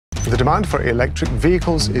The demand for electric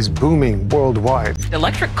vehicles is booming worldwide.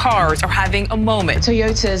 Electric cars are having a moment.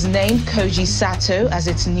 Toyota's named Koji Sato as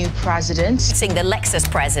its new president. Seeing the Lexus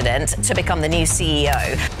president to become the new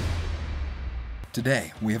CEO.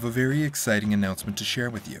 Today, we have a very exciting announcement to share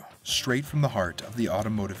with you, straight from the heart of the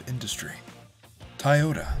automotive industry.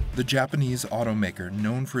 Toyota, the Japanese automaker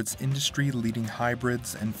known for its industry-leading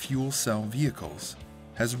hybrids and fuel cell vehicles,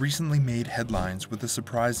 has recently made headlines with a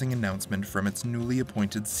surprising announcement from its newly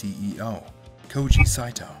appointed CEO, Koji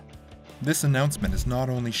Sato. This announcement is not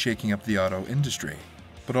only shaking up the auto industry,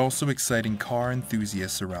 but also exciting car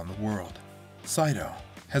enthusiasts around the world. Sato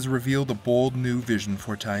has revealed a bold new vision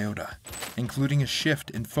for Toyota, including a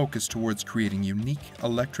shift in focus towards creating unique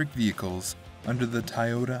electric vehicles under the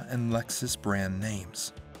Toyota and Lexus brand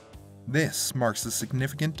names. This marks a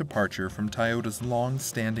significant departure from Toyota's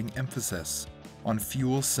long-standing emphasis on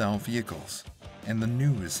fuel cell vehicles, and the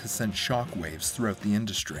news has sent shockwaves throughout the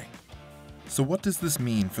industry. So what does this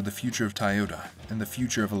mean for the future of Toyota and the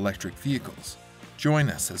future of electric vehicles? Join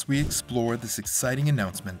us as we explore this exciting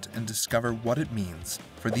announcement and discover what it means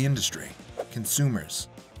for the industry, consumers,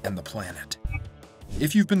 and the planet.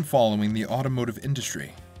 If you've been following the automotive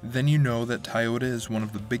industry, then you know that Toyota is one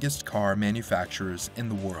of the biggest car manufacturers in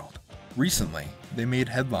the world. Recently, they made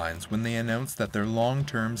headlines when they announced that their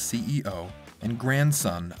long-term CEO and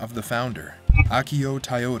grandson of the founder, Akio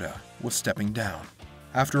Toyoda, was stepping down.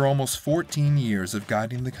 After almost 14 years of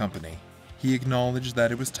guiding the company, he acknowledged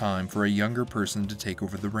that it was time for a younger person to take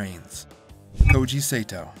over the reins. Koji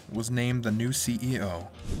Sato was named the new CEO,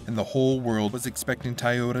 and the whole world was expecting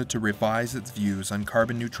Toyota to revise its views on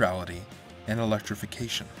carbon neutrality and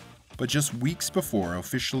electrification. But just weeks before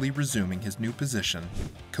officially resuming his new position,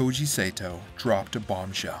 Koji Sato dropped a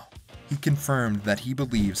bombshell. He confirmed that he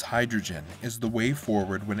believes hydrogen is the way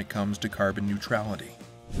forward when it comes to carbon neutrality.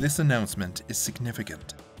 This announcement is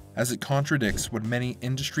significant, as it contradicts what many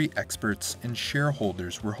industry experts and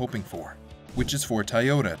shareholders were hoping for, which is for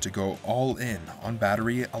Toyota to go all in on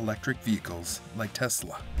battery electric vehicles like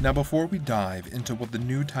Tesla. Now, before we dive into what the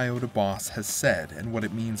new Toyota boss has said and what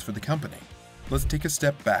it means for the company, let's take a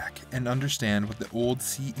step back and understand what the old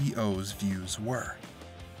CEO's views were.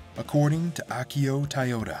 According to Akio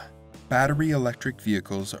Toyoda, battery electric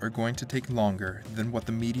vehicles are going to take longer than what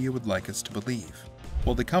the media would like us to believe.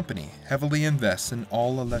 While the company heavily invests in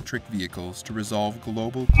all-electric vehicles to resolve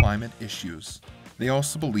global climate issues, they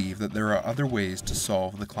also believe that there are other ways to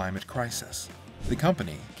solve the climate crisis. The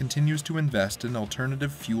company continues to invest in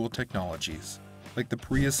alternative fuel technologies, like the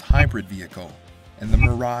Prius hybrid vehicle and the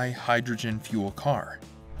Mirai hydrogen fuel car,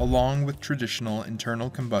 along with traditional internal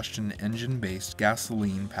combustion engine-based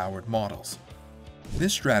gasoline-powered models.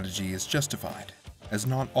 This strategy is justified, as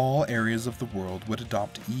not all areas of the world would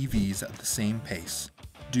adopt EVs at the same pace,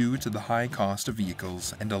 due to the high cost of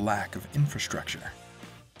vehicles and a lack of infrastructure.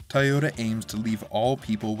 Toyota aims to leave all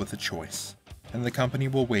people with a choice, and the company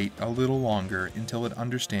will wait a little longer until it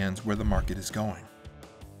understands where the market is going.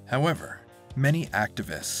 However, many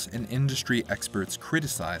activists and industry experts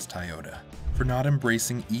criticize Toyota for not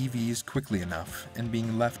embracing EVs quickly enough and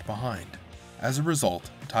being left behind. As a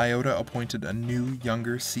result, Toyota appointed a new,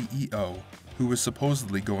 younger CEO who was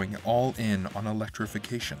supposedly going all in on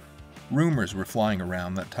electrification. Rumors were flying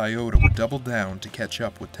around that Toyota would double down to catch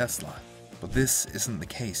up with Tesla, but this isn't the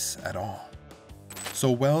case at all.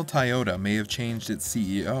 So while Toyota may have changed its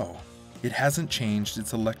CEO, it hasn't changed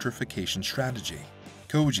its electrification strategy.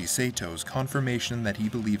 Koji Sato's confirmation that he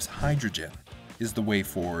believes hydrogen is the way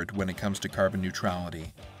forward when it comes to carbon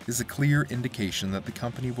neutrality is a clear indication that the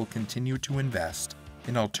company will continue to invest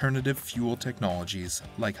in alternative fuel technologies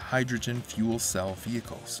like hydrogen fuel cell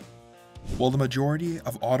vehicles. While the majority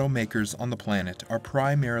of automakers on the planet are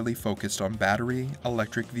primarily focused on battery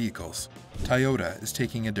electric vehicles, Toyota is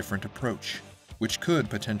taking a different approach, which could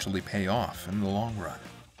potentially pay off in the long run.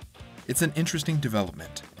 It's an interesting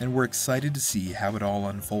development, and we're excited to see how it all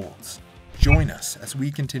unfolds. Join us as we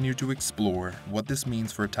continue to explore what this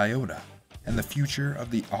means for Toyota and the future of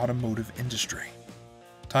the automotive industry.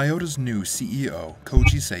 Toyota's new CEO,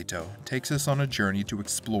 Koji Sato, takes us on a journey to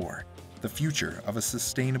explore the future of a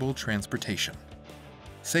sustainable transportation.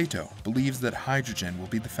 Sato believes that hydrogen will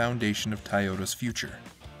be the foundation of Toyota's future,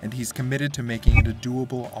 and he's committed to making it a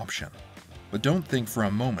doable option. But don't think for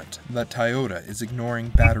a moment that Toyota is ignoring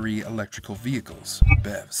battery electrical vehicles,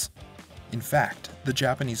 BEVs. In fact, the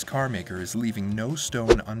Japanese carmaker is leaving no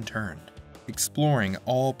stone unturned, exploring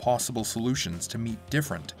all possible solutions to meet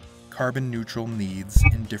different carbon-neutral needs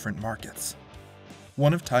in different markets.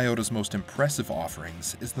 One of Toyota's most impressive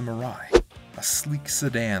offerings is the Mirai, a sleek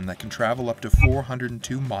sedan that can travel up to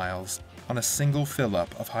 402 miles on a single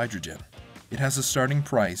fill-up of hydrogen. It has a starting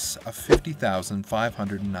price of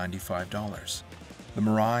 $50,595. The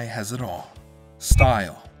Mirai has it all: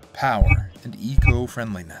 style, power, and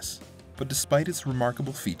eco-friendliness. But despite its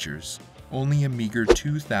remarkable features, only a meager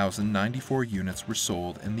 2,094 units were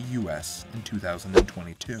sold in the US in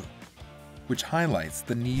 2022, which highlights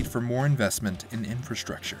the need for more investment in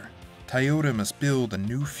infrastructure. Toyota must build a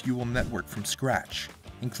new fuel network from scratch,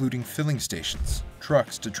 including filling stations,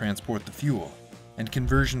 trucks to transport the fuel, and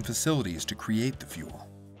conversion facilities to create the fuel.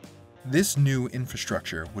 This new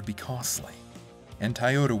infrastructure would be costly, and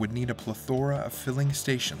Toyota would need a plethora of filling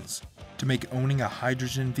stations to make owning a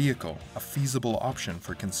hydrogen vehicle a feasible option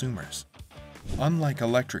for consumers. Unlike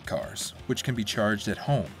electric cars, which can be charged at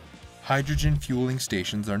home, hydrogen fueling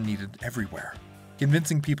stations are needed everywhere.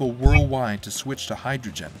 Convincing people worldwide to switch to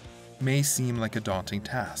hydrogen may seem like a daunting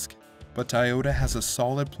task, but Toyota has a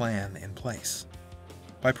solid plan in place.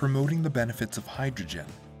 By promoting the benefits of hydrogen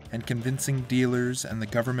and convincing dealers and the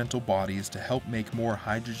governmental bodies to help make more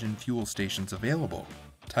hydrogen fuel stations available,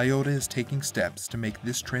 Toyota is taking steps to make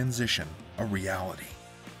this transition a reality.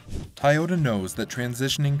 Toyota knows that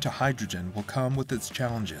transitioning to hydrogen will come with its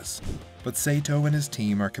challenges, but Sato and his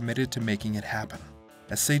team are committed to making it happen.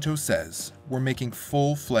 As Sato says, "We're making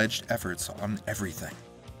full-fledged efforts on everything."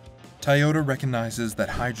 Toyota recognizes that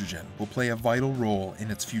hydrogen will play a vital role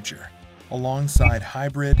in its future, alongside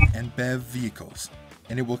hybrid and BEV vehicles,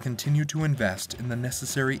 and it will continue to invest in the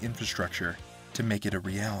necessary infrastructure to make it a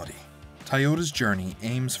reality. Toyota's journey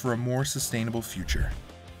aims for a more sustainable future,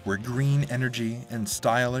 where green energy and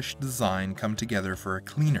stylish design come together for a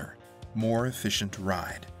cleaner, more efficient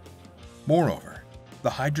ride. Moreover, the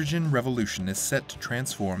hydrogen revolution is set to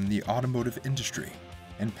transform the automotive industry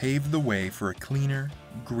and pave the way for a cleaner,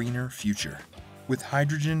 greener future. With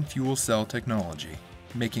hydrogen fuel cell technology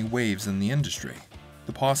making waves in the industry,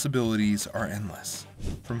 the possibilities are endless.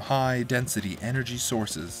 From high-density energy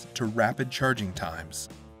sources to rapid charging times,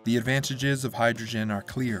 the advantages of hydrogen are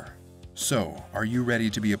clear. So, are you ready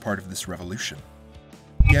to be a part of this revolution?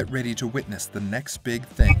 Get ready to witness the next big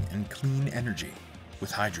thing in clean energy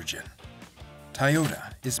with hydrogen.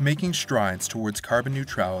 Toyota is making strides towards carbon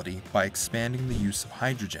neutrality by expanding the use of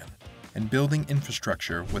hydrogen and building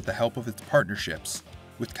infrastructure with the help of its partnerships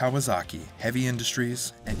with Kawasaki Heavy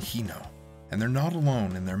Industries and Hino. And they're not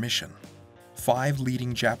alone in their mission. 5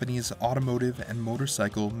 leading Japanese automotive and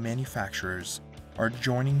motorcycle manufacturers are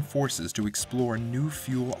joining forces to explore new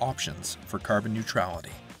fuel options for carbon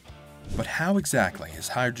neutrality. But how exactly is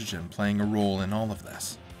hydrogen playing a role in all of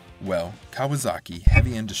this? Well, Kawasaki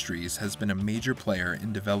Heavy Industries has been a major player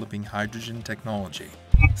in developing hydrogen technology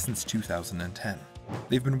since 2010.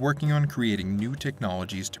 They've been working on creating new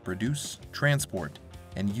technologies to produce, transport,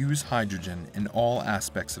 and use hydrogen in all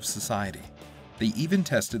aspects of society. They even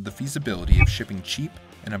tested the feasibility of shipping cheap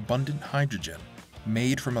and abundant hydrogen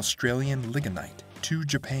made from Australian lignite to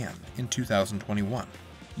Japan in 2021,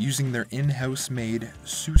 using their in-house made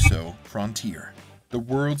Suso Frontier, the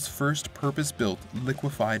world's first purpose-built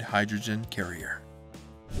liquefied hydrogen carrier.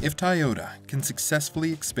 If Toyota can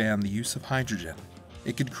successfully expand the use of hydrogen,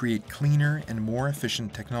 it could create cleaner and more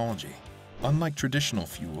efficient technology. Unlike traditional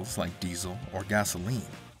fuels like diesel or gasoline,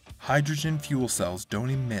 hydrogen fuel cells don't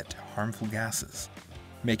emit harmful gases,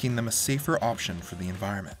 making them a safer option for the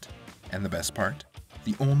environment. And the best part?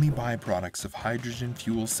 The only byproducts of hydrogen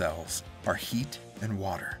fuel cells are heat and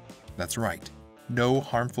water. That's right, no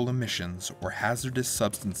harmful emissions or hazardous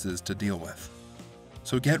substances to deal with.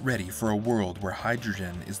 So get ready for a world where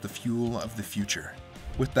hydrogen is the fuel of the future.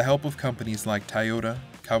 With the help of companies like Toyota,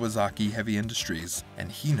 Kawasaki Heavy Industries, and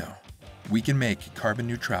Hino, we can make carbon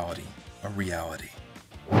neutrality a reality.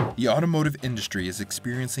 The automotive industry is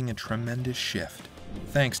experiencing a tremendous shift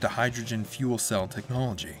thanks to hydrogen fuel cell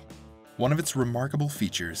technology. One of its remarkable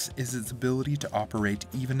features is its ability to operate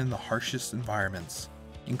even in the harshest environments,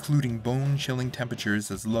 including bone-chilling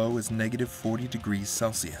temperatures as low as -40 degrees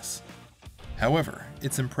Celsius. However,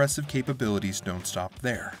 its impressive capabilities don't stop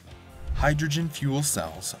there. Hydrogen fuel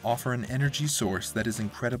cells offer an energy source that is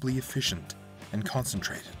incredibly efficient and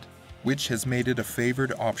concentrated, which has made it a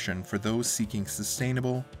favored option for those seeking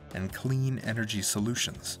sustainable and clean energy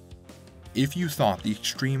solutions. If you thought the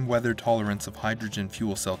extreme weather tolerance of hydrogen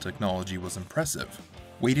fuel cell technology was impressive,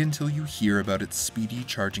 wait until you hear about its speedy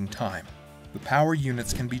charging time. The power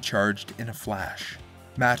units can be charged in a flash,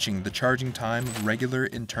 matching the charging time of regular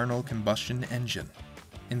internal combustion engine,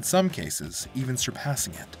 in some cases even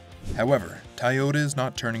surpassing it. However, Toyota is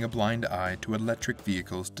not turning a blind eye to electric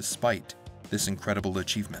vehicles despite this incredible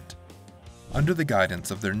achievement. Under the guidance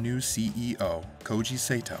of their new CEO, Koji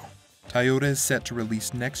Sato, Toyota is set to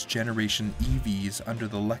release next-generation EVs under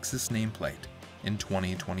the Lexus nameplate in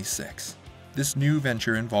 2026. This new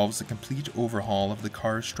venture involves a complete overhaul of the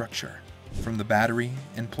car's structure, from the battery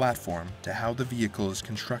and platform to how the vehicle is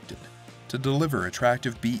constructed. To deliver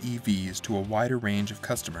attractive BEVs to a wider range of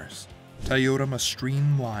customers, Toyota must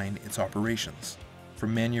streamline its operations,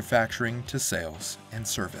 from manufacturing to sales and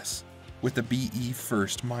service, with a BE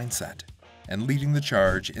first mindset. And leading the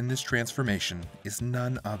charge in this transformation is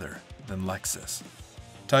none other than Lexus.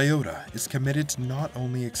 Toyota is committed to not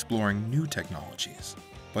only exploring new technologies,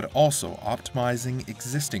 but also optimizing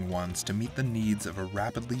existing ones to meet the needs of a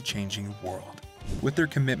rapidly changing world. With their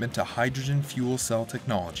commitment to hydrogen fuel cell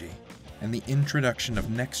technology and the introduction of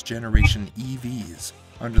next-generation EVs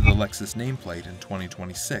under the Lexus nameplate in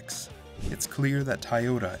 2026, it's clear that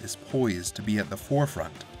Toyota is poised to be at the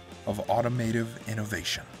forefront of automotive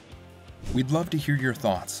innovation. We'd love to hear your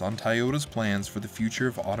thoughts on Toyota's plans for the future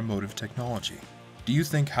of automotive technology. Do you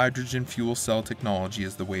think hydrogen fuel cell technology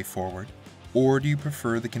is the way forward? Or do you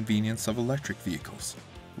prefer the convenience of electric vehicles?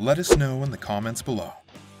 Let us know in the comments below.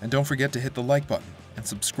 And don't forget to hit the like button and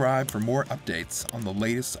subscribe for more updates on the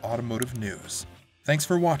latest automotive news. Thanks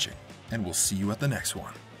for watching, and we'll see you at the next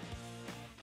one.